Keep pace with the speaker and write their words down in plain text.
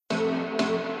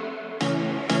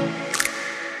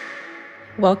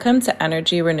Welcome to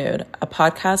Energy Renewed, a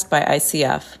podcast by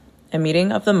ICF, a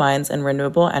meeting of the minds in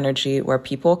renewable energy where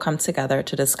people come together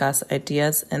to discuss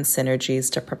ideas and synergies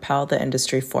to propel the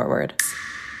industry forward.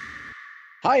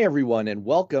 Hi, everyone, and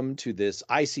welcome to this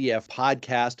ICF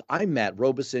podcast. I'm Matt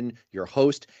Robeson, your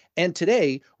host, and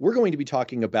today we're going to be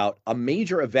talking about a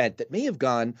major event that may have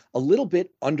gone a little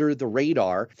bit under the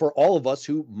radar for all of us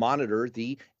who monitor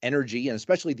the energy and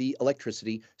especially the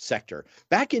electricity sector.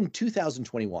 Back in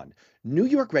 2021, New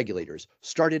York regulators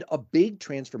started a big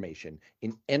transformation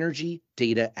in energy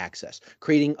data access,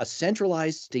 creating a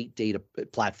centralized state data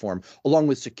platform along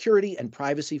with security and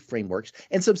privacy frameworks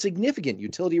and some significant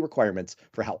utility requirements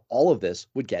for how all of this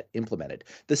would get implemented.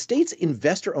 The state's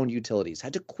investor-owned utilities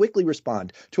had to quickly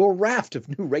respond to a raft of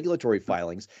new regulatory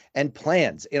filings and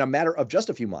plans in a matter of just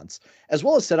a few months, as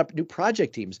well as set up new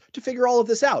project teams to figure all of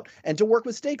this out and to work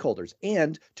with stakeholders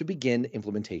and to begin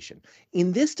implementation.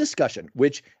 In this discussion,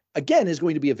 which again is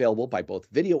going to be available by both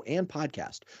video and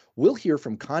podcast, we'll hear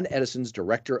from Con Edison's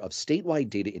Director of Statewide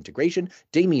Data Integration,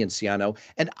 Damian Ciano,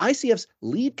 and ICF's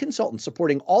lead consultant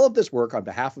supporting all of this work on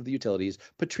behalf of the utilities,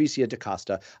 Patricia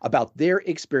DaCosta, about their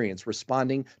experience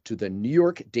responding to the New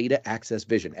York Data Access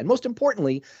Vision, and most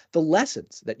importantly, the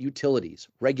lessons that utilities,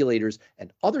 regulators,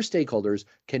 and other stakeholders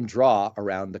can draw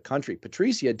around the country.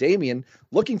 Patricia, Damian,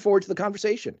 looking forward to the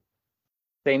conversation.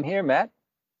 Same here, Matt.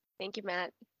 Thank you,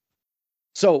 Matt.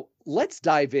 So let's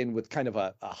dive in with kind of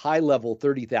a high-level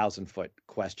 30,000-foot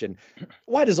question.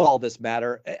 Why does all this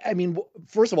matter? I mean,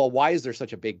 first of all, why is there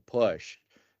such a big push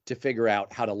to figure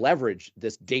out how to leverage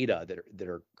this data that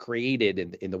are created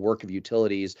in the work of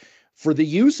utilities for the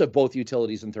use of both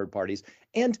utilities and third parties?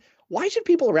 And why should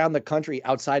people around the country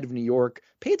outside of New York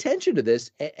pay attention to this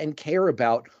and care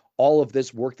about all of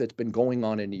this work that's been going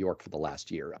on in New York for the last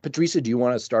year? Patricia, do you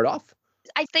want to start off?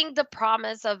 I think the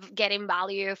promise of getting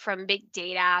value from big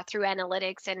data through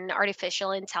analytics and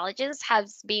artificial intelligence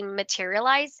has been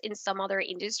materialized in some other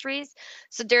industries.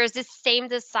 So there's this same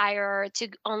desire to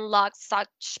unlock such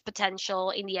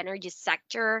potential in the energy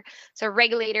sector. So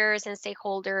regulators and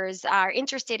stakeholders are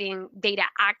interested in data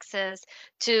access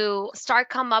to start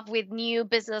come up with new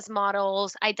business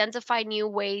models, identify new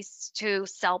ways to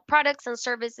sell products and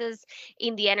services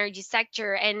in the energy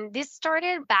sector. And this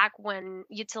started back when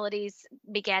utilities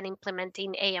began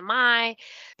implementing AMI.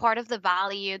 Part of the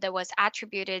value that was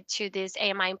attributed to this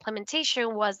AMI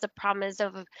implementation was the promise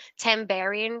of 10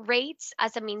 varying rates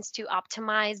as a means to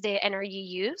optimize the energy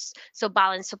use, so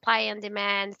balance supply and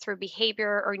demand through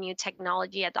behavior or new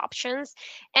technology adoptions.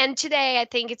 And today, I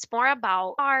think it's more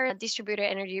about our distributed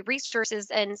energy resources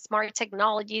and smart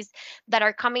technologies that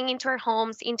are coming into our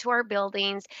homes, into our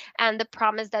buildings, and the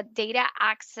promise that data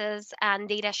access and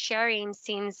data sharing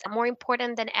seems more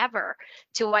important than ever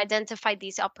to identify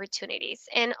these opportunities.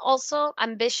 And also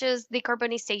ambitious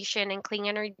decarbonization and clean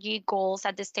energy goals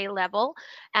at the state level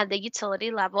and the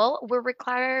utility level will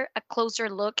require a closer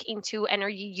look into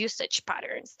energy usage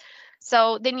patterns.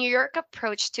 So the New York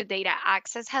approach to data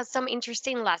access has some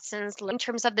interesting lessons in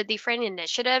terms of the different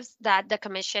initiatives that the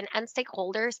commission and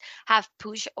stakeholders have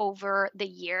pushed over the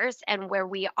years and where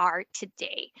we are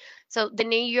today. So the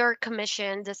New York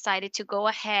Commission decided to go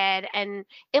ahead and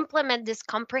implement this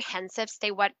comprehensive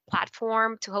statewide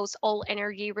platform to host all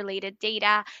energy related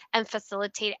data and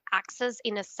facilitate access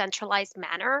in a centralized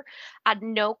manner at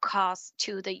no cost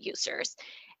to the users.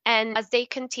 And as they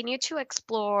continue to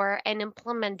explore and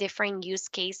implement different use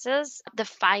cases, the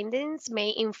findings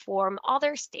may inform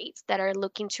other states that are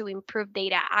looking to improve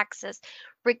data access,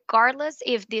 regardless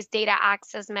if these data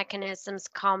access mechanisms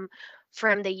come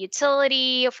from the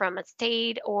utility, from a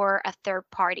state, or a third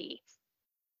party.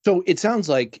 So it sounds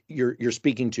like you're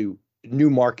speaking to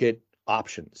new market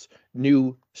options,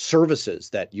 new services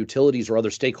that utilities or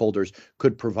other stakeholders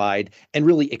could provide, and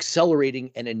really accelerating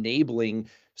and enabling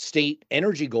state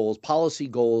energy goals, policy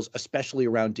goals, especially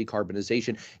around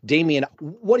decarbonization. Damian,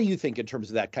 what do you think in terms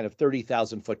of that kind of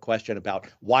 30,000-foot question about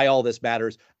why all this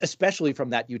matters, especially from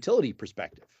that utility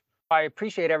perspective? I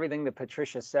appreciate everything that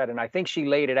Patricia said, and I think she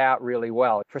laid it out really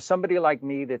well. For somebody like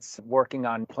me that's working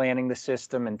on planning the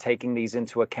system and taking these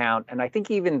into account, and I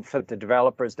think even for the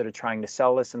developers that are trying to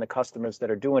sell this and the customers that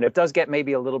are doing it, it does get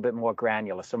maybe a little bit more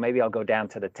granular. So maybe I'll go down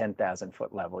to the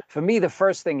 10,000-foot level. For me, the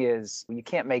first thing is you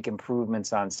can't make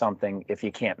improvements on something if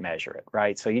you can't measure it,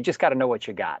 right? So you just got to know what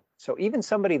you got. So even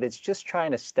somebody that's just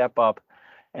trying to step up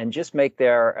and just make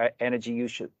their energy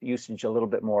usage a little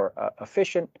bit more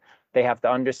efficient, they have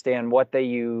to understand what they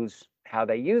use, how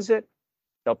they use it.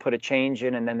 They'll put a change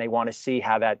in, and then they want to see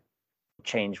how that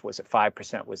change, was it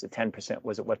 5%, was it 10%,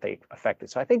 was it what they affected?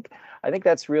 So I think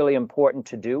that's really important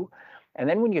to do. And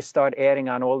then when you start adding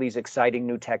on all these exciting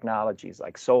new technologies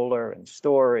like solar and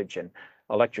storage and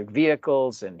electric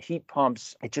vehicles and heat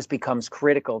pumps, it just becomes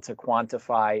critical to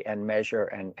quantify and measure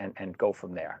and go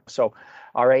from there. So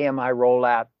our AMI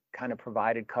rollout kind of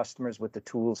provided customers with the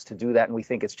tools to do that. And we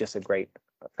think it's just a great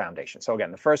foundation. So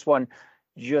again, the first one,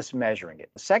 just measuring it.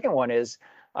 The second one is,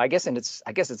 I guess it's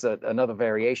another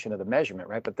variation of the measurement,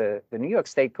 right? But the New York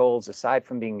State goals, aside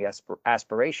from being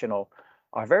aspirational,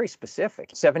 are very specific.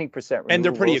 70% renewables. And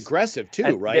they're pretty aggressive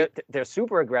too, right? They're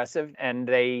super aggressive, and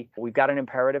we've got an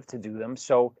imperative to do them.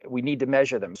 So we need to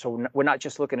measure them. So we're not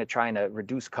just looking at trying to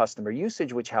reduce customer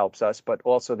usage, which helps us, but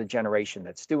also the generation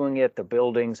that's doing it, the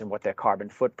buildings and what their carbon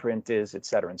footprint is, et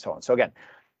cetera, and so on. So again,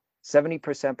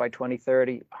 70% by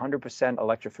 2030,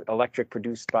 100% electric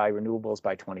produced by renewables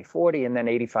by 2040, and then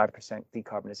 85%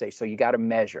 decarbonization. So you got to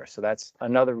measure. So that's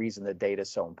another reason the data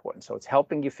is so important. So it's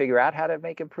helping you figure out how to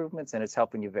make improvements, and it's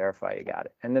helping you verify you got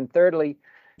it. And then thirdly,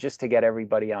 just to get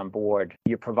everybody on board,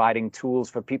 you're providing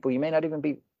tools for people you may not even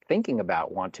be thinking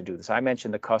about want to do this. I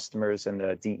mentioned the customers and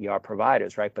the DER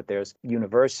providers, right? But there's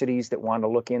universities that want to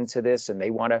look into this, and they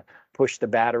want to push the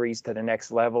batteries to the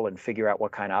next level and figure out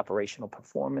what kind of operational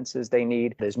performances they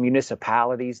need. There's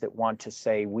municipalities that want to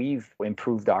say, we've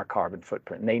improved our carbon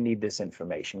footprint, and they need this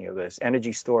information. There's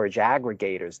energy storage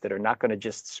aggregators that are not going to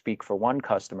just speak for one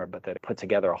customer, but that put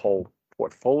together a whole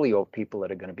portfolio of people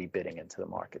that are going to be bidding into the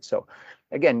market. So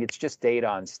again, it's just data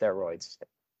on steroids.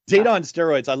 Data on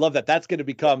steroids. I love that. That's going to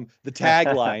become the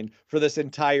tagline for this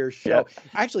entire show. Yep.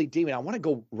 Actually, Damien, I want to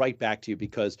go right back to you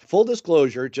because full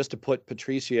disclosure, just to put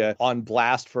Patricia on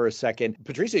blast for a second.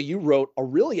 Patricia, you wrote a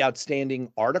really outstanding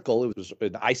article. It was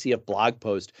an ICF blog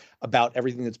post about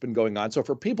everything that's been going on. So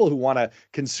for people who want to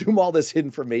consume all this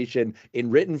information in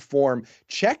written form,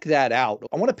 check that out.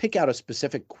 I want to pick out a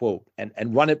specific quote and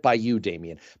run it by you,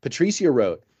 Damien. Patricia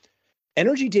wrote,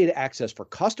 "Energy data access for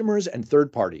customers and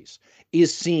third parties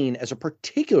is seen as a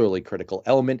particularly critical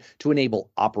element to enable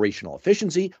operational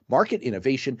efficiency, market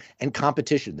innovation, and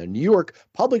competition. The New York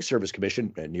Public Service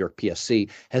Commission, New York PSC,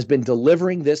 has been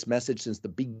delivering this message since the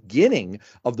beginning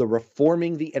of the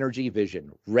Reforming the Energy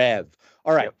Vision, REV."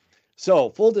 All right. Yep. So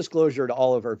full disclosure to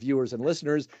all of our viewers and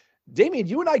listeners, Damien,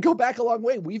 you and I go back a long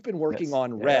way. We've been working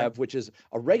on REV, which is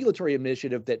a regulatory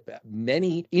initiative that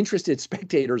many interested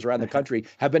spectators around the country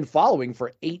have been following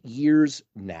for 8 years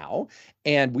now.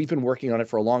 And we've been working on it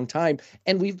for a long time.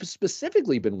 And we've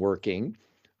specifically been working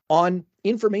on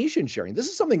information sharing. This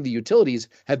is something the utilities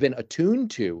have been attuned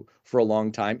to for a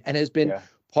long time and has been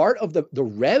part of the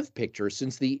REV picture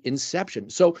since the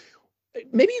inception. So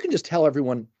maybe you can just tell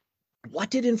everyone, what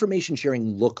did information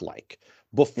sharing look like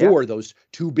before those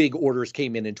two big orders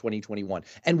came in 2021?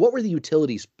 And what were the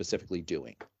utilities specifically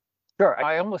doing? Sure.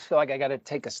 I almost feel like I got to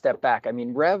take a step back. I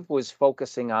mean, REV was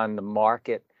focusing on the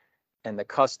market and the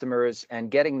customers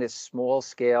and getting this small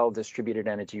scale distributed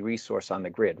energy resource on the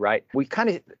grid, right? We kind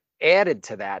of added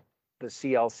to that the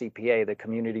CLCPA, the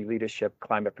Community Leadership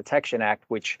Climate Protection Act,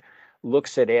 which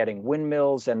looks at adding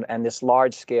windmills and this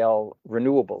large scale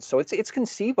renewables. So it's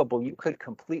conceivable you could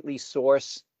completely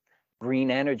source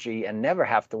green energy and never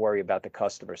have to worry about the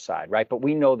customer side, right? But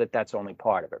we know that that's only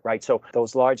part of it, right? So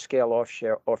those large scale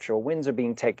offshore winds are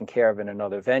being taken care of in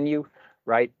another venue,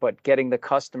 right? But getting the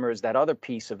customers, that other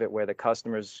piece of it where the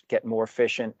customers get more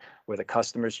efficient, where the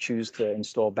customers choose to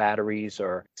install batteries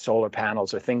or solar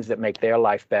panels or things that make their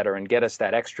life better and get us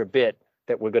that extra bit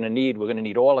that we're going to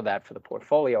need all of that for the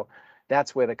portfolio.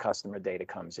 That's where the customer data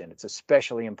comes in. It's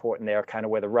especially important there, kind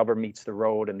of where the rubber meets the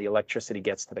road and the electricity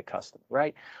gets to the customer,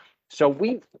 right? So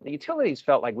the utilities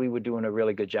felt like we were doing a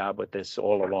really good job with this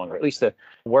all along, or at least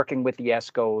working with the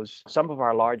ESCOs. Some of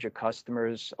our larger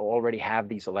customers already have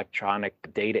these electronic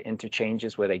data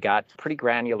interchanges where they got pretty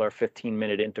granular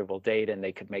 15-minute interval data and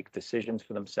they could make decisions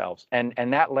for themselves. And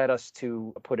that led us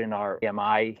to put in our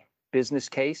AMI business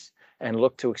case and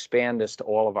look to expand this to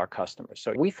all of our customers.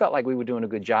 So we felt like we were doing a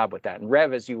good job with that. And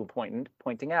REV, as you were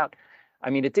pointing out, I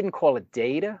mean, it didn't call it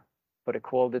data, but it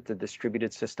called it the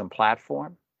distributed system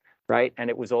platform, right? And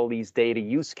it was all these data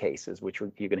use cases, which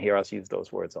you can hear us use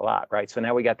those words a lot, right? So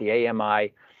now we got the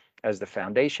AMI as the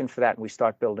foundation for that, and we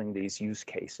start building these use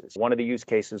cases. One of the use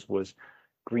cases was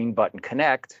Green Button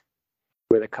Connect,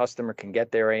 where the customer can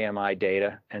get their AMI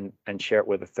data and share it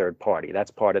with a third party.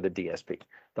 That's part of the DSP.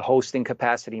 The hosting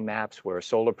capacity maps, where a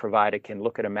solar provider can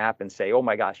look at a map and say, oh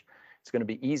my gosh, it's going to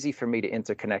be easy for me to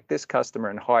interconnect this customer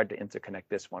and hard to interconnect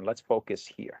this one. Let's focus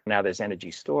here. Now there's energy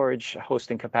storage,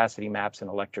 hosting capacity maps, and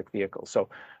electric vehicles. So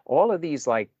all of these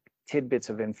like tidbits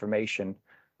of information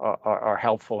are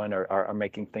helpful and are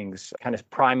making things kind of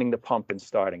priming the pump and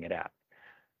starting it out.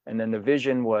 And then the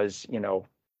vision was,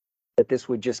 that this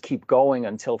would just keep going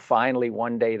until finally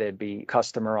one day there'd be a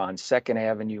customer on 2nd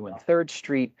Avenue and 3rd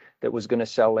Street that was going to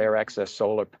sell their excess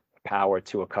solar power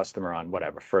to a customer on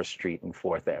whatever 1st Street and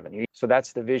 4th Avenue. So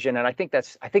that's the vision, and I think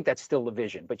that's still the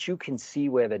vision. But you can see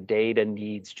where the data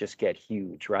needs just get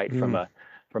huge, right? From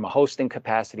a hosting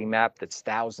capacity map that's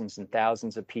thousands and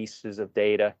thousands of pieces of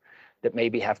data that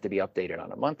maybe have to be updated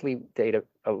on a monthly data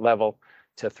level,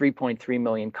 to 3.3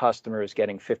 million customers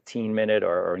getting 15-minute,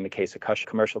 or in the case of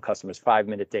commercial customers,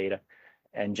 5-minute data,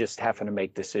 and just having to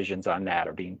make decisions on that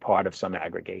or being part of some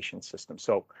aggregation system.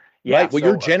 So, yeah. Right. What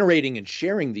you're generating and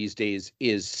sharing these days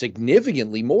is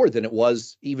significantly more than it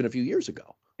was even a few years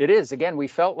ago. It is. Again, we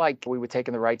felt like we were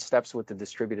taking the right steps with the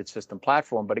distributed system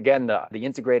platform. But again, the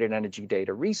integrated energy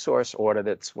data resource order,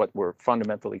 that's what we're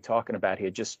fundamentally talking about here,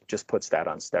 just puts that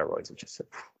on steroids. It just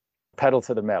pedal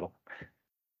to the metal.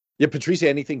 Yeah, Patricia,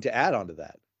 anything to add on to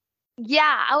that?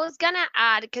 Yeah, I was gonna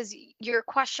add, because your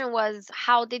question was,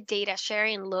 how did data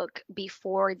sharing look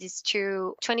before these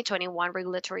two 2021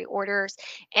 regulatory orders?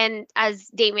 And as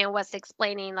Damien was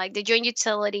explaining, like, the joint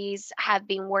utilities have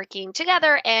been working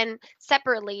together and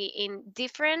separately in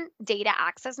different data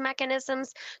access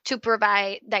mechanisms to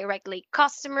provide directly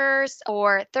customers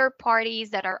or third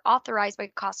parties that are authorized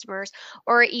by customers,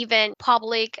 or even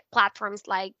public platforms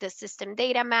like the system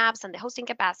data maps and the hosting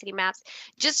capacity maps,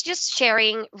 just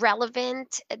sharing relevant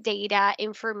data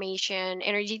information,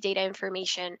 energy data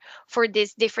information for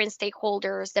these different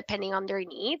stakeholders depending on their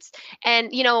needs. And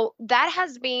that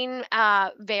has been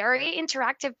a very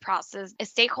interactive process.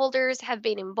 Stakeholders have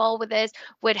been involved with this.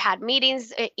 We've had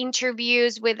meetings,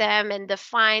 interviews with them, and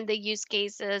define the use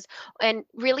cases and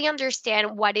really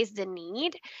understand what is the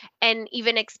need, and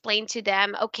even explain to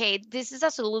them, okay, this is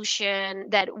a solution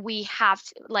that we have,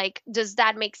 like, does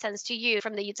that make sense to you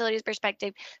from the utilities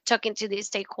perspective, talking to these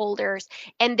stakeholders.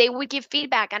 And they would give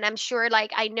feedback. And I'm sure,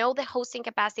 like, I know the hosting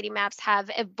capacity maps have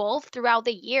evolved throughout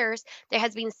the years. There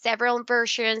has been several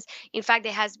versions. In fact,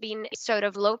 there has been sort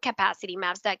of low capacity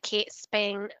maps that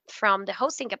span from the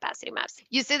hosting capacity maps.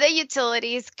 You see the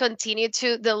utilities continue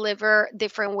to deliver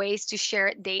different ways to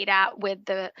share data with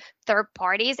the third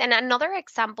parties. And another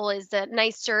example is the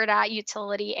NYSERDA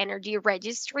Utility Energy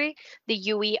Registry, the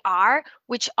UER,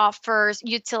 which offers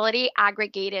utility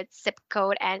aggregated zip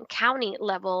code and county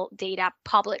level data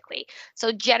publicly.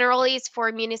 So generally it's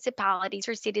for municipalities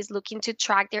or cities looking to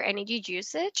track their energy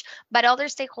usage, but other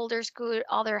stakeholders could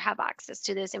have access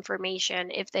to this information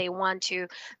if they want to.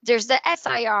 There's the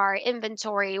SIR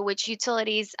inventory, which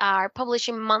utilities are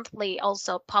publishing monthly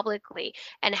also publicly,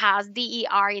 and has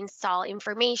DER install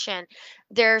information.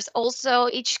 There's also,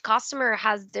 each customer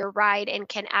has the right and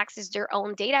can access their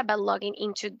own data by logging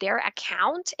into their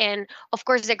account. And of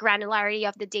course, the granularity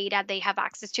of the data they have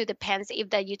access to depends if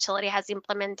the utility has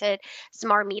implemented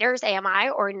smart meters, AMI,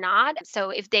 or not. So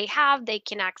if they have, they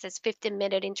can access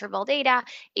 15-minute interval data.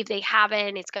 If they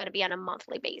haven't, it's going to be on a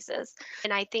monthly basis.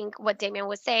 And I think what Damien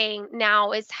was saying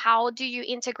now is, how do you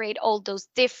integrate all those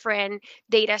different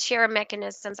data share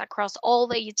mechanisms across all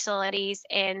the utilities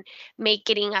and make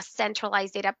it a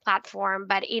centralized data platform,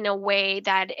 but in a way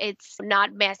that it's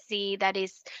not messy, that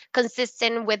is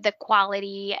consistent with the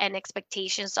quality and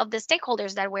expectations of the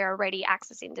stakeholders that we're already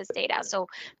accessing this data. So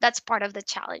that's part of the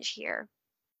challenge here.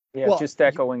 Yeah, well, just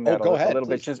echoing that a little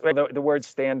bit. Just the word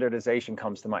standardization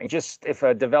comes to mind. Just if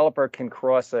a developer can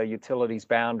cross a utilities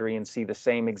boundary and see the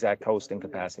same exact hosting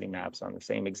capacity maps on the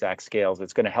same exact scales,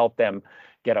 it's going to help them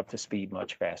get up to speed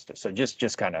much faster. So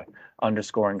just kind of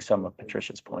underscoring some of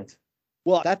Patricia's points.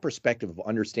 Well, that perspective of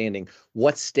understanding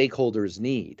what stakeholders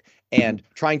need and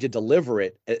trying to deliver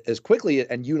it as quickly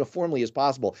and uniformly as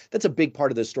possible, that's a big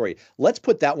part of this story. Let's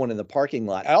put that one in the parking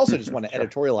lot. I also just want to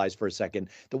editorialize for a second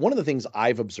that one of the things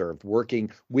I've observed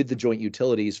working with the joint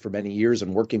utilities for many years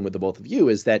and working with the both of you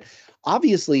is that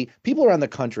obviously people around the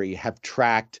country have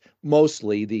tracked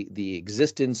mostly the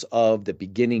existence of the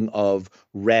beginning of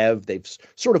REV. They've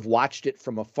sort of watched it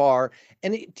from afar.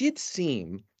 And it did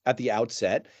seem at the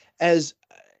outset as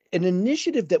an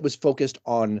initiative that was focused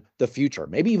on the future,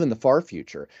 maybe even the far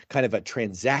future, kind of a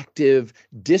transactive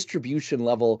distribution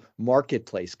level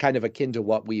marketplace, kind of akin to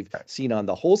what we've seen on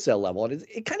the wholesale level. And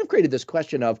it kind of created this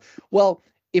question of, well,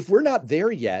 if we're not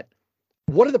there yet,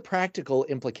 what are the practical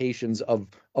implications of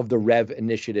the REV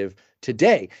initiative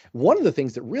today? One of the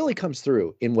things that really comes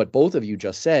through in what both of you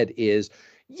just said is,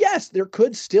 yes, there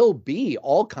could still be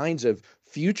all kinds of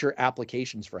future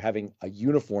applications for having a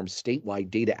uniform statewide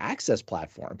data access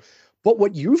platform. But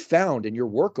what you found in your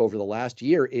work over the last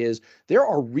year is there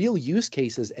are real use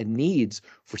cases and needs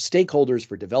for stakeholders,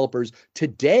 for developers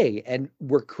today. And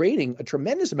we're creating a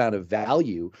tremendous amount of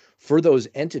value for those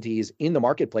entities in the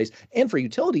marketplace and for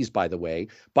utilities, by the way,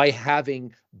 by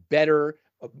having better,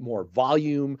 more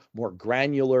volume, more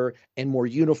granular, and more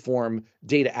uniform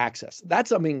data access. That's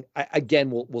something,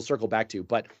 again, we'll circle back to.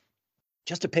 But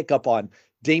just to pick up on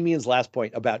Damien's last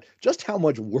point about just how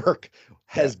much work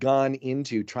has gone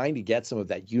into trying to get some of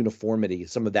that uniformity,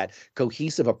 some of that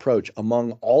cohesive approach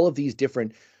among all of these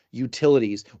different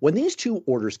utilities. When these two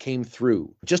orders came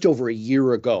through just over a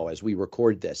year ago, as we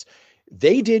record this,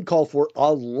 they did call for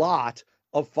a lot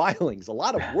of filings, a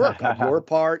lot of work on your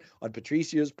part, on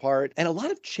Patricia's part, and a lot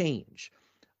of change.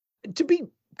 To be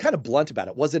kind of blunt about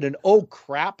it, was it an oh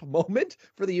crap moment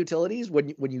for the utilities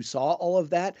when you saw all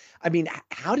of that? I mean,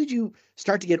 how did you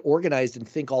start to get organized and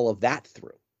think all of that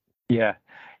through? Yeah.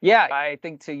 I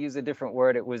think, to use a different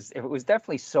word, it was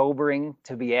definitely sobering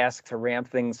to be asked to ramp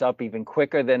things up even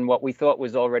quicker than what we thought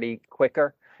was already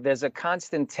quicker. There's a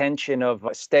constant tension of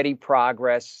steady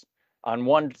progress on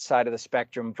one side of the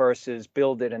spectrum versus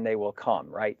build it and they will come,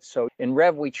 right? So in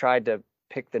Rev, we tried to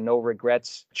pick the no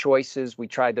regrets choices. We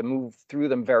tried to move through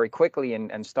them very quickly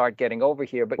and start getting over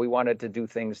here, but we wanted to do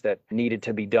things that needed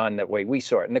to be done that way we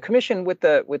saw it. And the commission with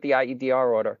the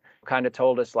IEDR order kind of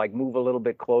told us, like, move a little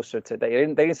bit closer to, they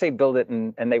didn't say build it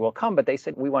and they will come, but they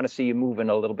said, we want to see you moving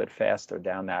a little bit faster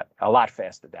down that, a lot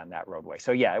faster down that roadway.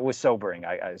 So yeah, it was sobering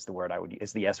is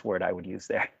the S word I would use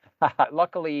there.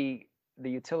 Luckily, the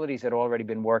utilities had already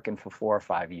been working for 4 or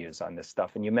 5 years on this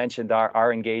stuff. And you mentioned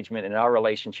our engagement and our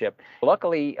relationship.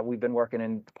 Luckily, we've been working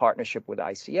in partnership with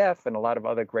ICF and a lot of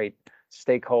other great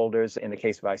stakeholders. In the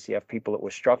case of ICF, people that were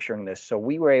structuring this. So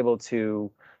we were able to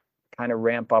kind of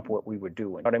ramp up what we were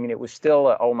doing. But I mean, it was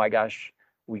still, oh my gosh,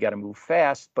 we got to move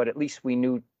fast. But at least we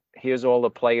knew, here's all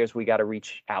the players we got to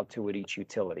reach out to at each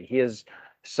utility. Here's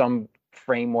some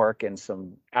framework and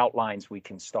some outlines we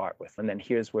can start with, and then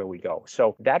here's where we go.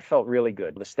 So that felt really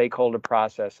good. The stakeholder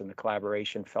process and the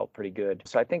collaboration felt pretty good.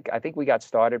 So I think we got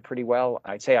started pretty well.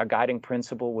 I'd say our guiding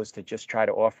principle was to just try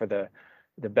to offer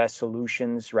the best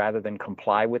solutions rather than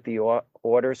comply with the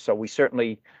orders. So we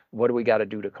certainly, what do we got to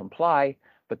do to comply?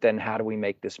 But then how do we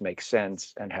make this make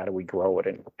sense, and how do we grow it,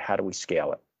 and how do we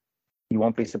scale it? You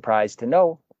won't be surprised to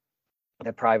know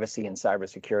that privacy and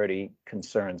cybersecurity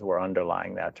concerns were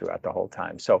underlying that throughout the whole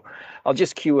time. So I'll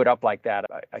just cue it up like that.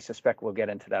 I suspect we'll get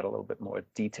into that a little bit more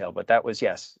detail, but that was,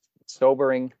 yes,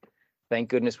 sobering. Thank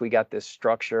goodness we got this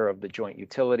structure of the joint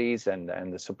utilities and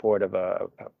the support of a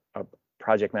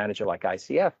project manager like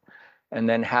ICF. And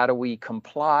then how do we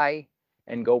comply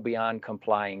and go beyond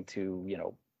complying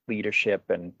to, leadership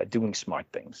and doing smart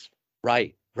things?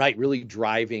 Right. Really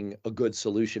driving a good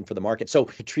solution for the market. So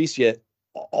Patricia,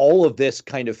 all of this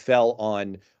kind of fell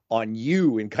on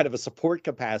you in kind of a support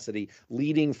capacity,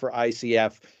 leading for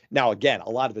ICF. Now, again, a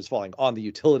lot of it's falling on the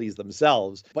utilities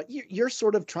themselves, but you're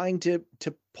sort of trying to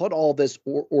put all this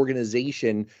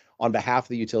organization on behalf of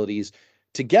the utilities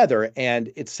together.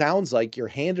 And it sounds like you're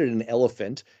handed an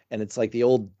elephant, and it's like the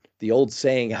old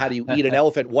saying, how do you eat an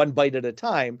elephant one bite at a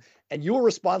time? And you're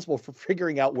responsible for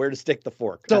figuring out where to stick the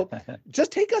fork. So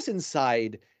just take us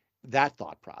inside that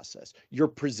thought process. You're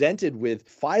presented with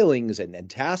filings and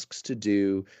tasks to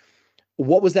do.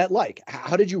 What was that like?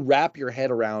 How did you wrap your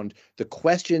head around the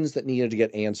questions that needed to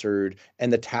get answered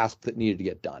and the task that needed to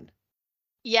get done?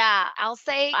 Yeah, I'll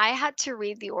say I had to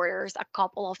read the orders a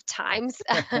couple of times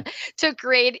to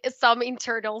create some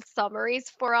internal summaries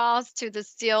for us to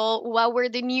distill what were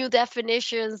the new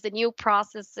definitions, the new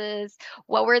processes,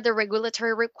 what were the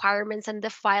regulatory requirements and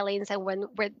the filings, and when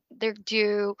were they're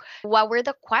due, what were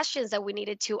the questions that we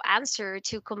needed to answer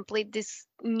to complete these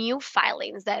new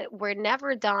filings that were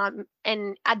never done,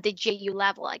 and at the JU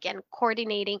level, again,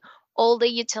 coordinating all the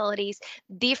utilities,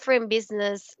 different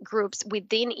business groups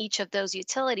within each of those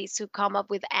utilities to come up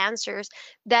with answers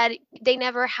that they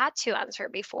never had to answer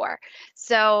before.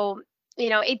 So,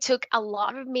 it took a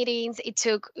lot of meetings. It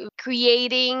took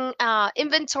creating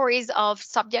inventories of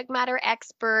subject matter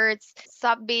experts,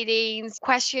 sub-meetings,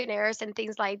 questionnaires, and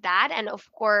things like that. And of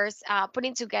course,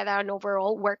 putting together an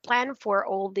overall work plan for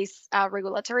all these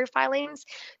regulatory filings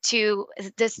to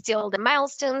distill the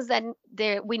milestones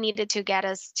that we needed to get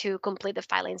us to complete the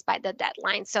filings by the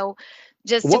deadline. So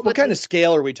just what kind of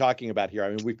scale are we talking about here? I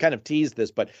mean, we've kind of teased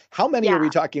this, but how many are we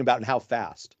talking about and how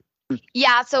fast?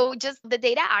 Yeah, so just the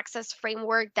data access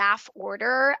framework DAF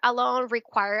order alone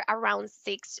require around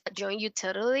 6 joint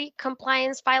utility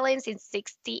compliance filings in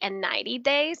 60 and 90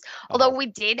 days. Although Wow. we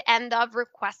did end up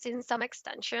requesting some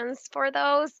extensions for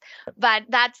those, but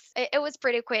it was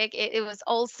pretty quick. It was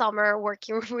all summer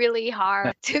working really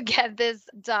hard to get this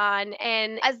done.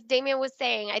 And as Damien was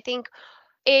saying, I think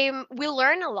we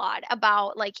learn a lot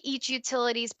about like each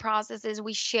utility's processes.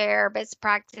 We share best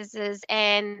practices,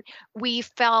 and we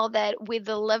felt that we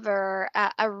deliver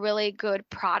a really good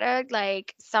product,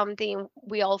 like something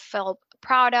we all felt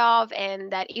proud of,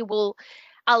 and that it will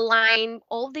align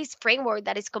all this framework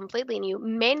that is completely new,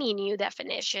 many new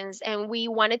definitions, and we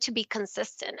wanted to be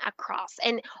consistent across.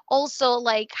 And also,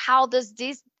 like, how does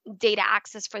this data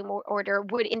access framework order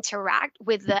would interact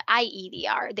with the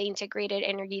IEDR, the Integrated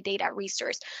Energy Data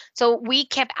Resource? So we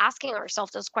kept asking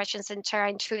ourselves those questions and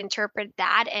trying to interpret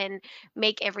that and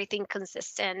make everything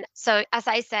consistent. So as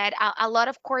I said, a lot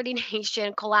of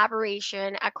coordination,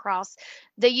 collaboration across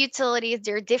the utilities,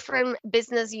 their different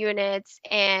business units,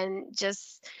 and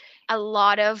just a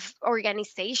lot of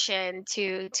organization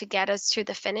to get us to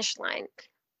the finish line.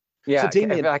 So Yeah,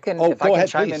 Damien, oh, if I go can ahead,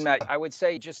 chime in, please. Matt, I would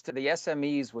say just the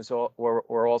SMEs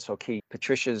were also key.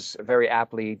 Patricia's very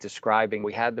aptly describing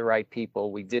we had the right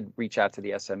people. We did reach out to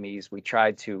the SMEs. We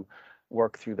tried to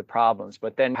work through the problems,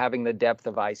 but then having the depth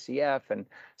of ICF and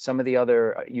some of the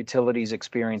other utilities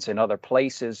experience in other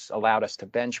places allowed us to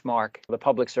benchmark. The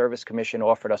Public Service Commission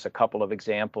offered us a couple of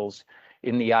examples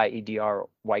in the IEDR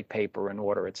white paper and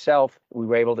order itself. We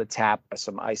were able to tap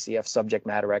some ICF subject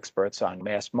matter experts on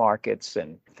mass markets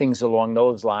and things along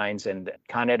those lines. And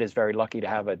Con Ed is very lucky to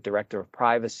have a director of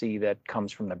privacy that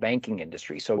comes from the banking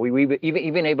industry. So we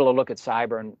even able to look at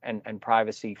cyber and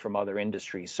privacy from other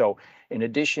industries. So in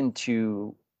addition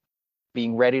to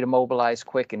being ready to mobilize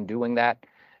quick and doing that,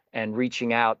 and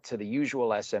reaching out to the usual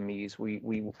SMEs, we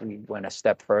went a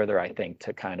step further, I think,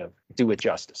 to kind of do it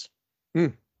justice.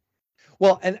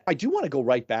 Well, and I do want to go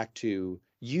right back to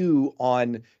you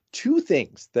on two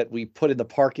things that we put in the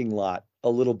parking lot a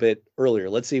little bit earlier.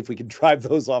 Let's see if we can drive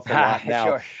those off the lot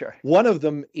now. Sure. One of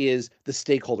them is the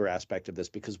stakeholder aspect of this,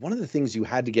 because one of the things you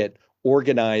had to get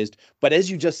organized, but as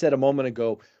you just said a moment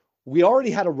ago, we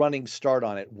already had a running start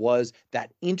on it, was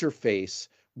that interface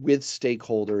with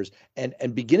stakeholders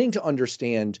and beginning to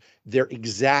understand their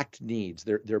exact needs,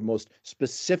 their most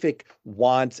specific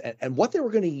wants, and what they were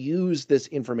going to use this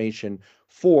information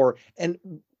for. And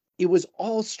it was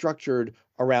all structured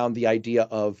around the idea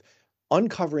of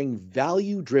uncovering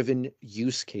value-driven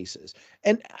use cases.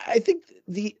 And I think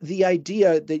the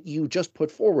idea that you just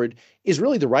put forward is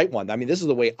really the right one. I mean, this is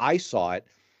the way I saw it,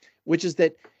 which is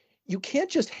that you can't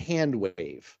just hand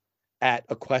wave at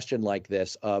a question like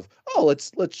this of, oh,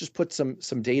 let's just put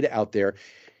some data out there.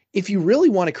 If you really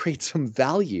want to create some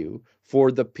value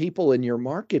for the people in your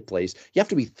marketplace, you have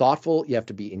to be thoughtful, you have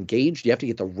to be engaged, you have to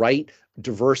get the right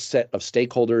diverse set of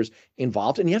stakeholders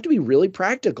involved, and you have to be really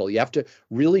practical. You have to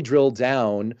really drill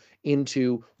down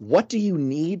into what do you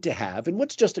need to have and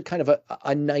what's just a kind of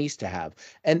a nice to have.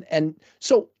 And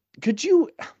so could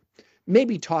you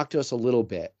maybe talk to us a little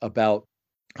bit about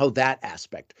how that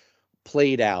aspect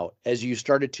played out as you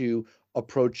started to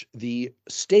approach the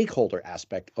stakeholder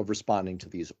aspect of responding to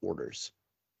these orders?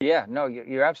 Yeah, no,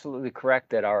 you're absolutely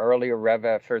correct that our earlier REV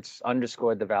efforts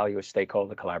underscored the value of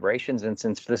stakeholder collaborations. And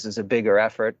since this is a bigger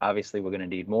effort, obviously we're going to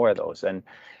need more of those. And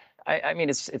I mean,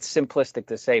 it's simplistic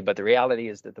to say, but the reality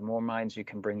is that the more minds you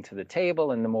can bring to the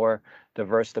table and the more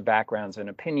diverse the backgrounds and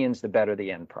opinions, the better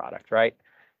the end product, right?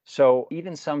 So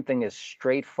even something as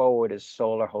straightforward as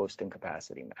solar hosting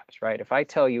capacity maps, right? If I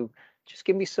tell you, just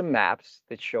give me some maps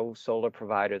that show solar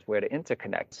providers where to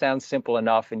interconnect. Sounds simple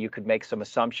enough, and you could make some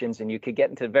assumptions, and you could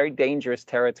get into very dangerous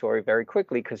territory very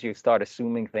quickly because you start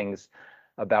assuming things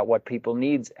about what people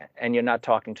need, and you're not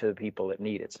talking to the people that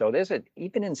need it. So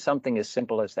even in something as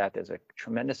simple as that, there's a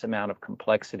tremendous amount of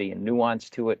complexity and nuance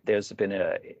to it. There's been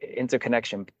an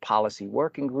interconnection policy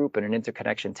working group and an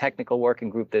interconnection technical working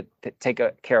group that take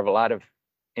care of a lot of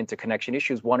interconnection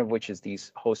issues, one of which is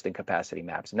these hosting capacity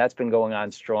maps. And that's been going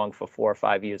on strong for 4 or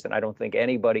 5 years. And I don't think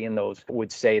anybody in those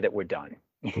would say that we're done.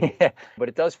 But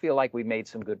it does feel like we made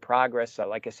some good progress.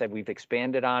 Like I said, we've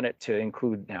expanded on it to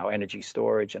include now energy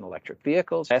storage and electric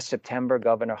vehicles. Last September,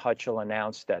 Governor Hutchell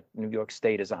announced that New York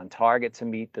State is on target to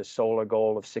meet the solar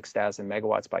goal of 6,000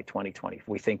 megawatts by 2020.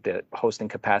 We think that hosting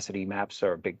capacity maps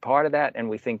are a big part of that, and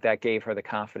we think that gave her the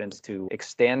confidence to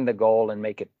extend the goal and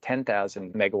make it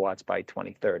 10,000 megawatts by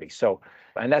 2030. So,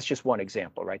 and that's just one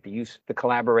example, right? The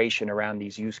collaboration around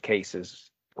these use cases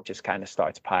just kind of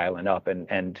starts piling up,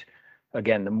 and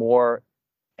again, the more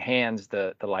hands,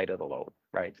 the lighter the load.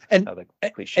 right? And Another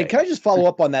and cliche. can I just follow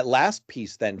up on that last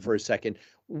piece then for a second?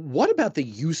 What about the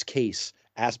use case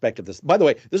aspect of this? By the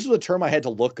way, this is a term I had to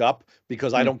look up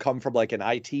because I Mm, don't come from like an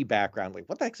IT background. Like,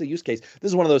 what the heck's a use case?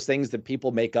 This is one of those things that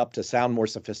people make up to sound more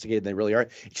sophisticated than they really are.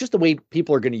 It's just the way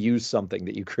people are going to use something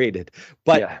that you created.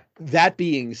 But yeah. that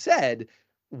being said,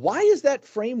 why is that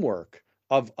framework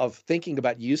of thinking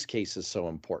about use cases so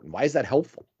important? Why is that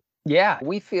helpful? Yeah,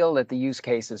 we feel that the use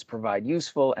cases provide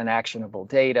useful and actionable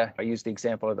data. I use the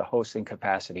example of the hosting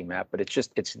capacity map, but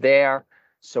it's there.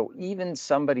 So even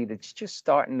somebody that's just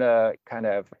starting to kind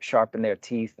of sharpen their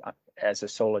teeth as a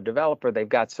solar developer, they've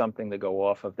got something to go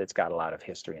off of that's got a lot of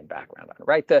history and background on it,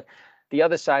 right? The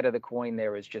other side of the coin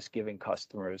there is just giving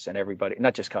customers and everybody,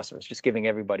 not just customers, just giving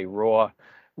everybody raw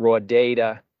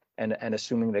data and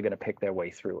assuming they're going to pick their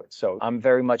way through it. So I'm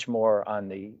very much more on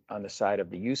the side of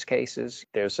the use cases.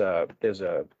 There's a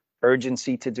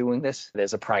urgency to doing this.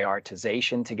 There's a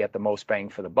prioritization to get the most bang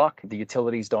for the buck. The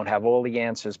utilities don't have all the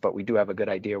answers, but we do have a good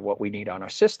idea of what we need on our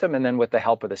system. And then with the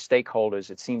help of the stakeholders,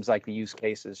 it seems like the use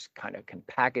cases kind of can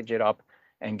package it up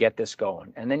and get this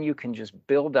going. And then you can just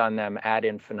build on them ad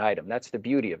infinitum. That's the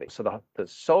beauty of it. So the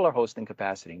solar hosting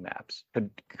capacity maps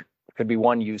could be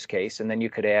one use case, and then you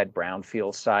could add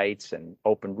brownfield sites and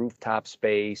open rooftop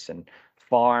space and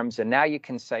farms. And now you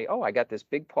can say, oh, I got this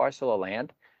big parcel of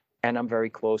land and I'm very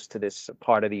close to this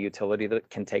part of the utility that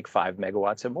can take 5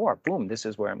 megawatts or more. Boom, this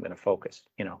is where I'm going to focus,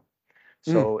 you know.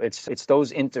 Mm. So it's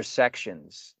those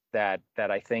intersections that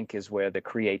I think is where the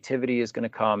creativity is going to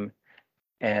come,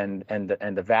 and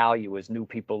the value is new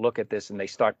people look at this and they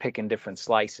start picking different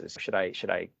slices. Should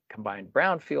I combine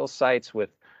brownfield sites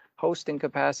with hosting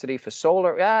capacity for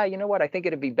solar? You know what? I think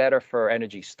it'd be better for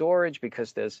energy storage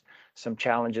because there's some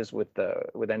challenges with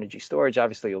energy storage.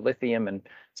 Obviously, lithium, and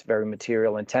it's very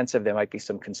material intensive. There might be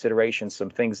some considerations,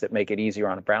 some things that make it easier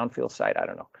on a brownfield site. I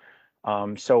don't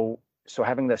know. So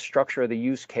having the structure of the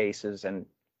use cases and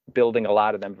building a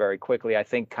lot of them very quickly, I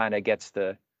think, kind of gets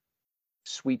the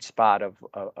sweet spot of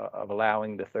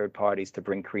allowing the third parties to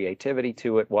bring creativity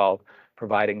to it while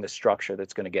providing the structure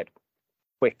that's going to get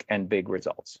quick and big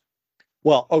results.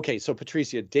 Well, okay, so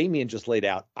Patricia, Damien just laid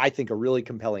out, I think, a really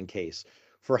compelling case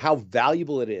for how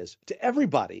valuable it is to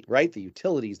everybody, right? The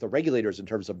utilities, the regulators in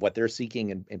terms of what they're seeking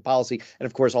in policy, and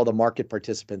of course, all the market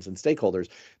participants and stakeholders.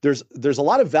 There's a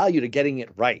lot of value to getting it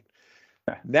right.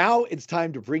 Now it's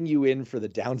time to bring you in for the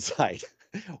downside.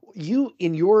 You,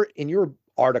 in your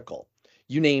article,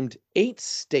 you named 8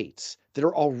 states that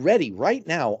are already right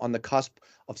now on the cusp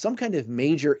of some kind of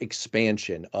major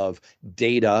expansion of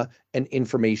data and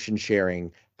information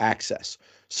sharing access.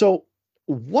 So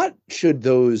what should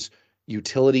those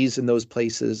utilities in those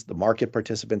places, the market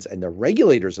participants, and the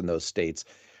regulators in those states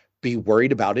be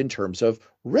worried about in terms of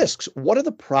risks? What are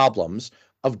the problems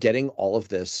of getting all of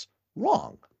this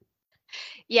wrong?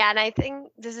 Yeah, and I think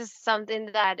this is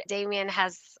something that Damien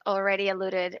has already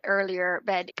alluded earlier,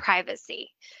 but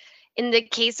privacy. In the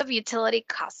case of utility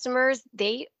customers,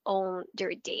 they own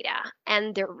their data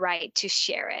and their right to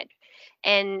share it.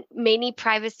 And many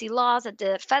privacy laws at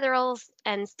the federal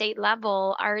and state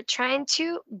level are trying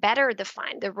to better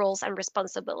define the roles and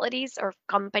responsibilities of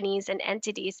companies and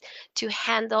entities to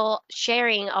handle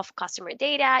sharing of customer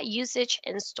data, usage,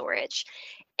 and storage.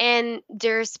 And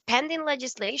there's pending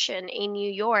legislation in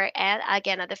New York and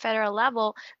again at the federal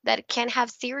level that can have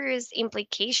serious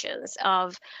implications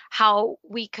of how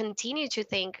we continue to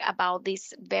think about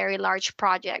this very large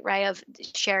project, right, of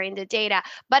sharing the data.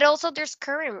 But also there's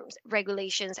current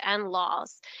regulations and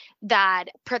laws that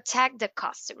protect the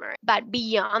customer. But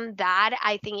beyond that,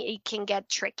 I think it can get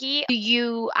tricky. Do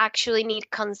you actually need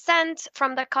consent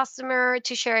from the customer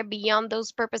to share it beyond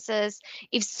those purposes?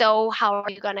 If so, how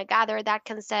are you going to gather that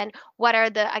consent? What are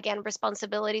the, again,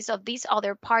 responsibilities of these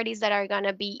other parties that are going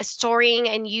to be storing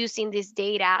and using this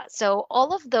data? So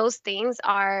all of those things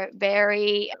are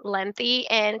very lengthy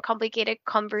and complicated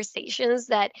conversations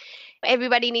that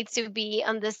everybody needs to be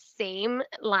on the same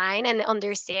line and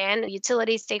understand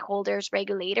utility stakeholders,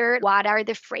 regulator, what are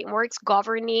the frameworks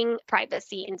governing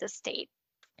privacy in the state.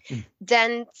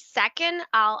 Then, second,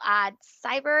 I'll add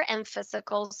cyber and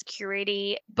physical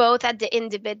security, both at the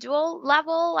individual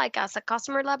level, like as a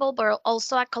customer level, but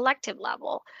also at collective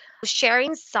level.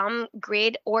 Sharing some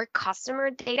grid or customer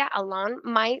data alone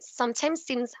might sometimes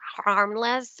seem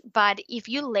harmless, but if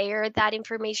you layer that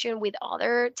information with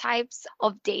other types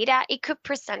of data, it could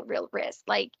present real risk.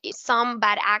 Like some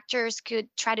bad actors could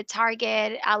try to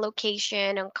target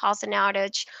allocation and cause an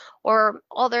outage or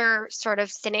other sort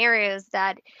of scenarios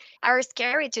that are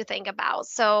scary to think about.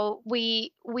 So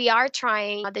we are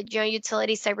trying the joint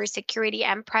utility cybersecurity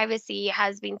and privacy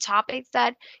has been topics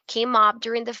that came up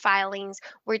during the filings.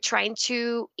 We're trying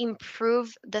to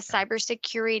improve the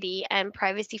cybersecurity and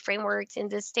privacy frameworks in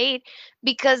the state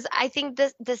because I think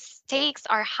the stakes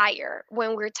are higher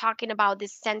when we're talking about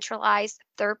this centralized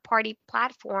third party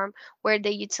platform where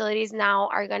the utilities now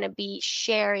are going to be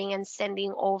sharing and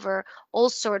sending over all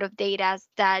sort of data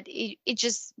that it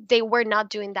just they were not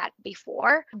doing that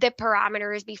before. The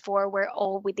parameters before were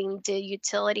all within the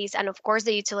utilities, and of course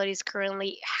the utilities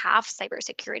currently have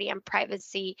cybersecurity and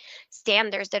privacy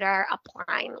standards that are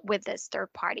applying with these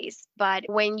third parties. But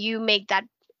when you make that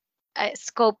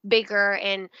scope bigger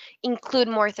and include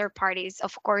more third parties,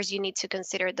 of course, you need to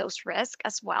consider those risks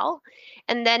as well.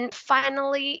 And then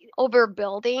finally,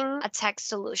 overbuilding a tech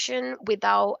solution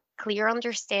without clear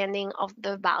understanding of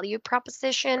the value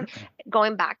proposition,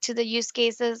 going back to the use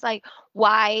cases, like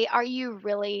why are you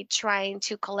really trying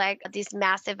to collect this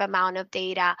massive amount of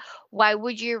data? Why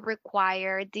would you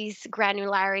require this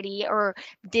granularity or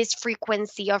this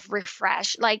frequency of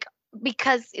refresh? Like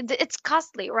because it's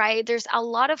costly, right? There's a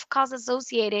lot of costs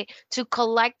associated to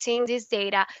collecting this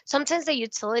data. Sometimes the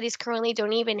utilities currently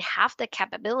don't even have the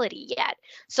capability yet.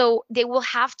 So they will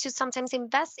have to sometimes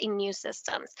invest in new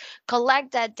systems,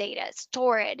 collect that data,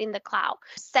 store it in the cloud,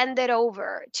 send it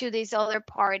over to this other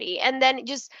party, and then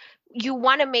just you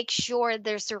want to make sure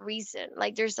there's a reason,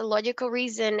 like there's a logical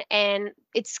reason and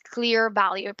it's clear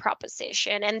value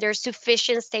proposition and there's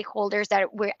sufficient stakeholders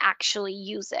that will actually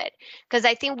use it. Because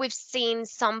I think we've seen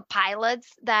some pilots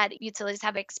that utilities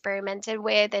have experimented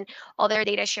with and other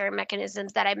data sharing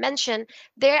mechanisms that I mentioned,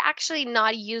 they're actually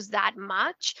not used that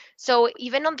much. So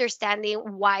even understanding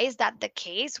why is that the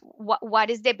case, what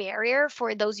is the barrier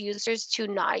for those users to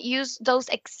not use those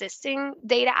existing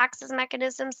data access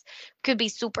mechanisms could be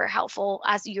super helpful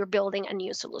as you're building a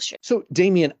new solution. So,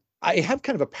 Damien, I have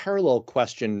kind of a parallel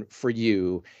question for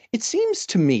you. It seems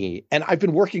to me, and I've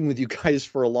been working with you guys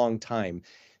for a long time,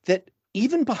 that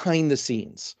even behind the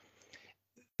scenes,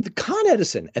 the Con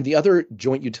Edison and the other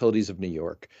joint utilities of New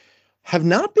York have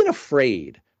not been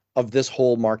afraid of this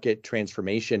whole market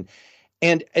transformation.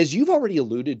 And as you've already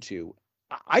alluded to,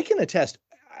 I can attest,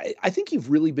 I think you've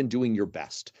really been doing your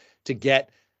best to get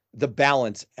the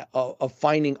balance of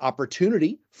finding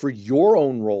opportunity for your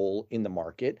own role in the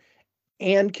market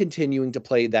and continuing to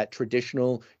play that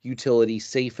traditional utility,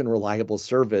 safe and reliable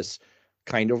service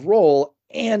kind of role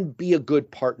and be a good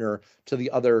partner to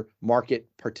the other market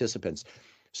participants.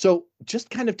 So just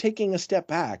kind of taking a step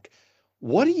back,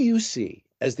 what do you see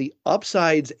as the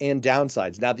upsides and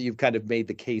downsides now that you've kind of made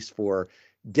the case for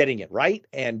getting it right?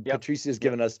 And Patricia has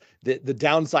given us the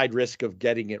downside risk of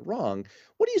getting it wrong.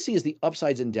 What do you see as the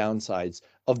upsides and downsides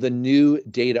of the new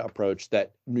data approach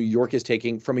that New York is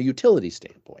taking from a utility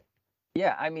standpoint?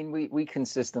 Yeah, I mean, we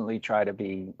consistently try to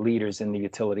be leaders in the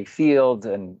utility field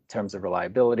in terms of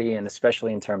reliability and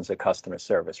especially in terms of customer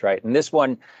service, right? And this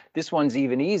one's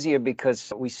even easier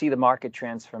because we see the market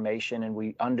transformation and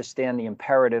we understand the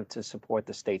imperative to support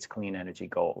the state's clean energy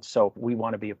goals. So we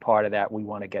want to be a part of that. We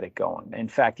want to get it going. In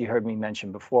fact, you heard me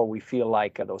mention before, we feel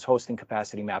like those hosting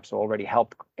capacity maps already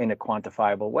help in a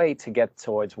quantifiable way to get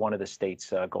towards one of the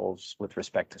state's goals with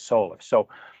respect to solar. So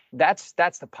that's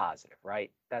the positive,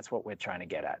 right? That's what we're trying to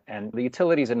get at. And the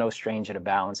utilities are no stranger to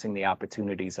balancing the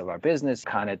opportunities of our business.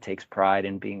 Con Ed takes pride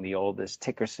in being the oldest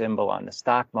ticker symbol on the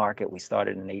stock market. We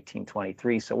started in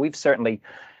 1823. So we've certainly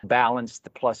balanced the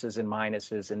pluses and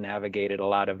minuses and navigated a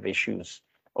lot of issues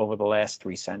over the last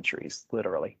 3 centuries,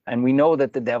 literally. And we know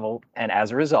that the devil, and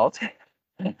as a result,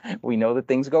 we know that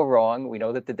things go wrong. We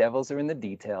know that the devils are in the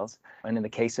details. And in the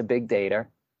case of big data,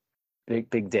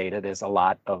 there's a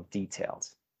lot of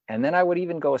details. And then I would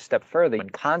even go a step further in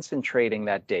concentrating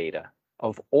that data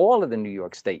of all of the New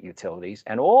York State utilities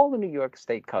and all the New York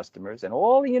State customers and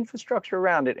all the infrastructure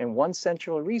around it in one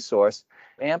central resource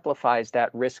amplifies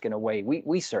that risk in a way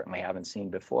we certainly haven't seen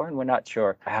before, and we're not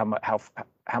sure how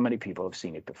many people have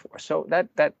seen it before. So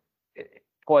that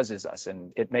pauses us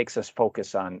and it makes us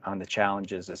focus on the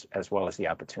challenges as well as the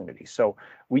opportunities. So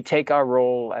we take our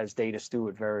role as data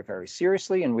steward very, very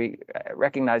seriously, and we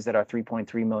recognize that our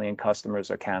 3.3 million customers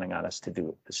are counting on us to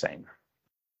do the same.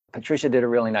 Patricia did a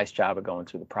really nice job of going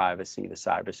through the privacy, the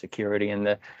cybersecurity,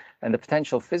 and the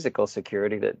potential physical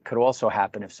security that could also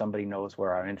happen if somebody knows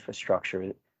where our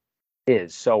infrastructure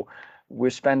is. So we're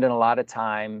spending a lot of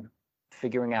time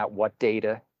figuring out what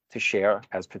data to share,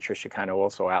 as Patricia kind of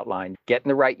also outlined, getting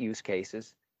the right use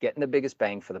cases, getting the biggest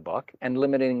bang for the buck, and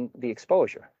limiting the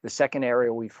exposure. The second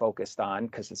area we focused on,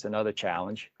 because it's another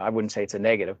challenge, I wouldn't say it's a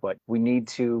negative, but we need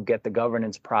to get the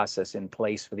governance process in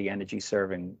place for the energy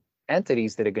serving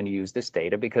entities that are going to use this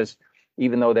data, because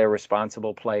even though they're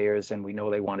responsible players and we know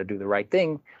they want to do the right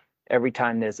thing, every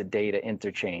time there's a data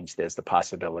interchange, there's the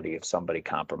possibility of somebody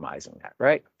compromising that,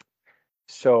 right?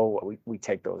 So we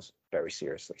take those very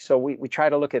seriously. So we try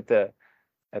to look at the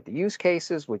use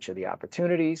cases, which are the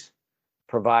opportunities,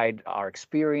 provide our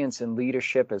experience and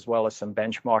leadership, as well as some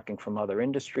benchmarking from other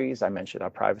industries. I mentioned our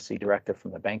privacy director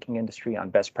from the banking industry on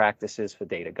best practices for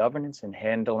data governance and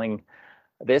handling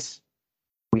this.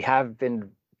 We have been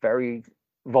very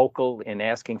vocal in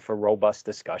asking for robust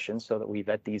discussions so that we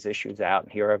vet these issues out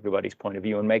and hear everybody's point of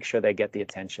view and make sure they get the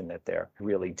attention that they're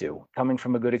really due. Coming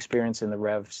from a good experience in the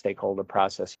REV stakeholder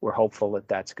process, we're hopeful that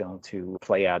that's going to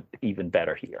play out even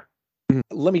better here.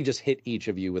 Let me just hit each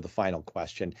of you with a final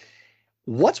question.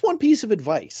 What's one piece of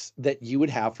advice that you would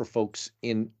have for folks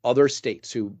in other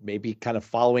states who may be kind of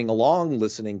following along,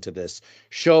 listening to this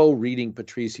show, reading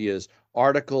Patricia's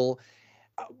article?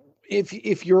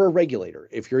 If you're a regulator,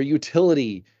 if you're a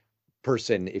utility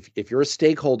person, if you're a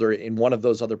stakeholder in one of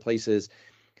those other places,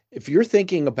 if you're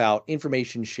thinking about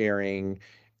information sharing,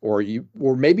 or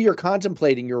maybe you're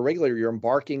contemplating, you're a regulator, you're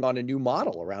embarking on a new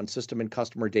model around system and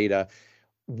customer data,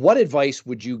 what advice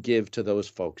would you give to those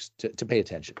folks to pay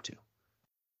attention to?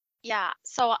 Yeah,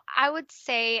 so I would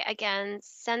say again,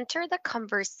 center the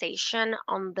conversation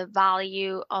on the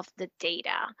value of the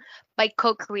data by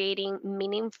co-creating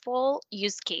meaningful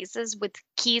use cases with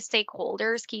key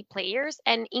stakeholders, key players,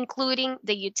 and including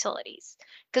the utilities,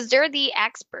 because they're the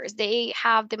experts. They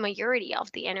have the majority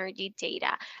of the energy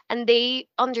data and they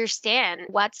understand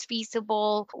what's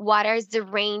feasible, what is the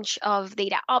range of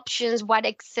data options, what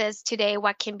exists today,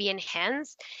 what can be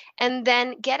enhanced, and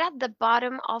then get at the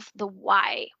bottom of the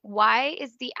why. Why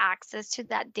is the access to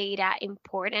that data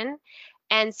important?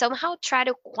 And somehow try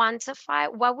to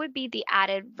quantify what would be the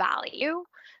added value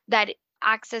that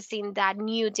accessing that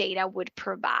new data would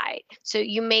provide. So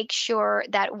you make sure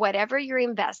that whatever you're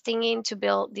investing in to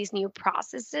build these new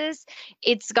processes,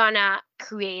 it's gonna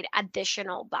create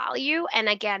additional value. And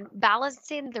again,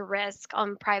 balancing the risk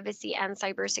on privacy and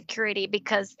cybersecurity,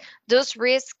 because those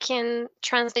risks can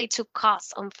translate to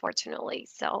costs, unfortunately.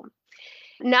 So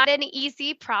not an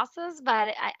easy process,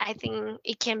 but I think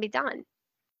it can be done.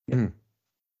 Mm.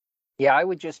 Yeah, I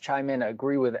would just chime in. I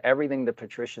agree with everything that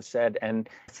Patricia said, and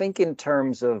think in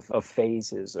terms of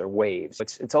phases or waves.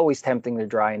 It's always tempting to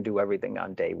try and do everything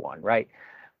on day one, right?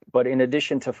 But in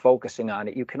addition to focusing on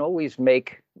it, you can always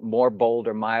make more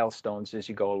bolder milestones as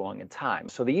you go along in time.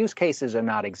 So the use cases are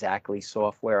not exactly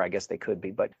software. I guess they could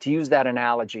be, but to use that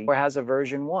analogy, it has a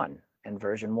version 1, and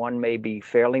version 1 may be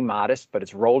fairly modest, but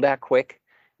it's rolled out quick.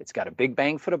 It's got a big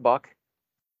bang for the buck.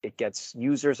 It gets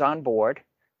users on board.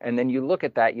 And then you look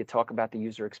at that, you talk about the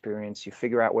user experience, you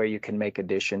figure out where you can make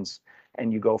additions,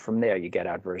 and you go from there. You get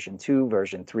out version 2,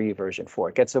 version 3, version 4.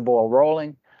 It gets the ball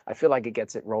rolling. I feel like it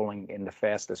gets it rolling in the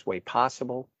fastest way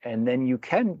possible. And then you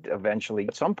can eventually,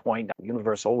 at some point, the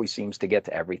universe always seems to get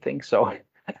to everything. So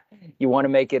you want to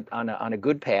make it on a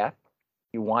good path.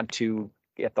 You want to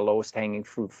get the lowest hanging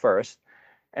fruit first.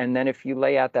 And then if you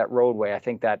lay out that roadway, I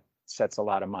think that sets a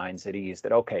lot of minds at ease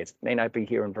that, okay, it may not be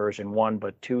here in version 1,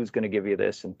 but 2 is going to give you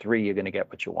this, and 3, you're going to get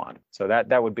what you want. So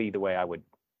that would be the way I would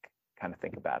kind of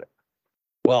think about it.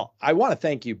 Well, I want to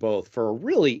thank you both for a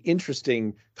really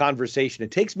interesting conversation.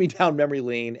 It takes me down memory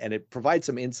lane and it provides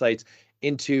some insights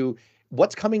into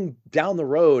what's coming down the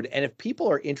road. And if people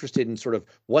are interested in sort of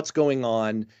what's going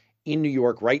on in New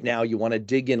York right now, you want to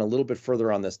dig in a little bit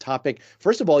further on this topic.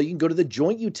 First of all, you can go to the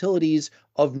Joint Utilities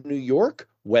of New York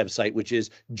website, which is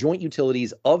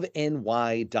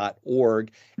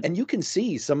jointutiliesofny.org. And you can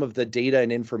see some of the data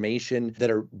and information that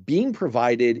are being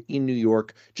provided in New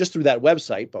York just through that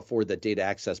website before the data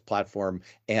access platform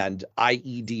and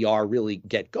IEDR really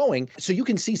get going. So you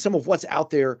can see some of what's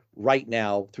out there right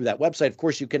now through that website. Of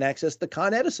course, you can access the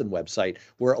Con Edison website,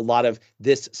 where a lot of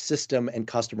this system and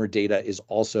customer data is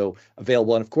also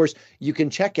available. And of course, you can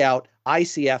check out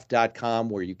ICF.com,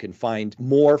 where you can find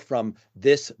more from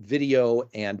this video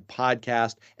and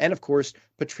podcast. And of course,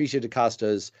 Patricia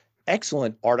DaCosta's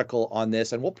excellent article on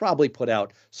this. And we'll probably put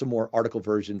out some more article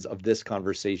versions of this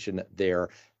conversation there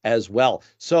as well.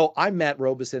 So I'm Matt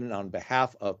Robeson, and on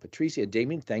behalf of Patricia and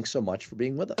Damien, thanks so much for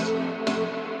being with us.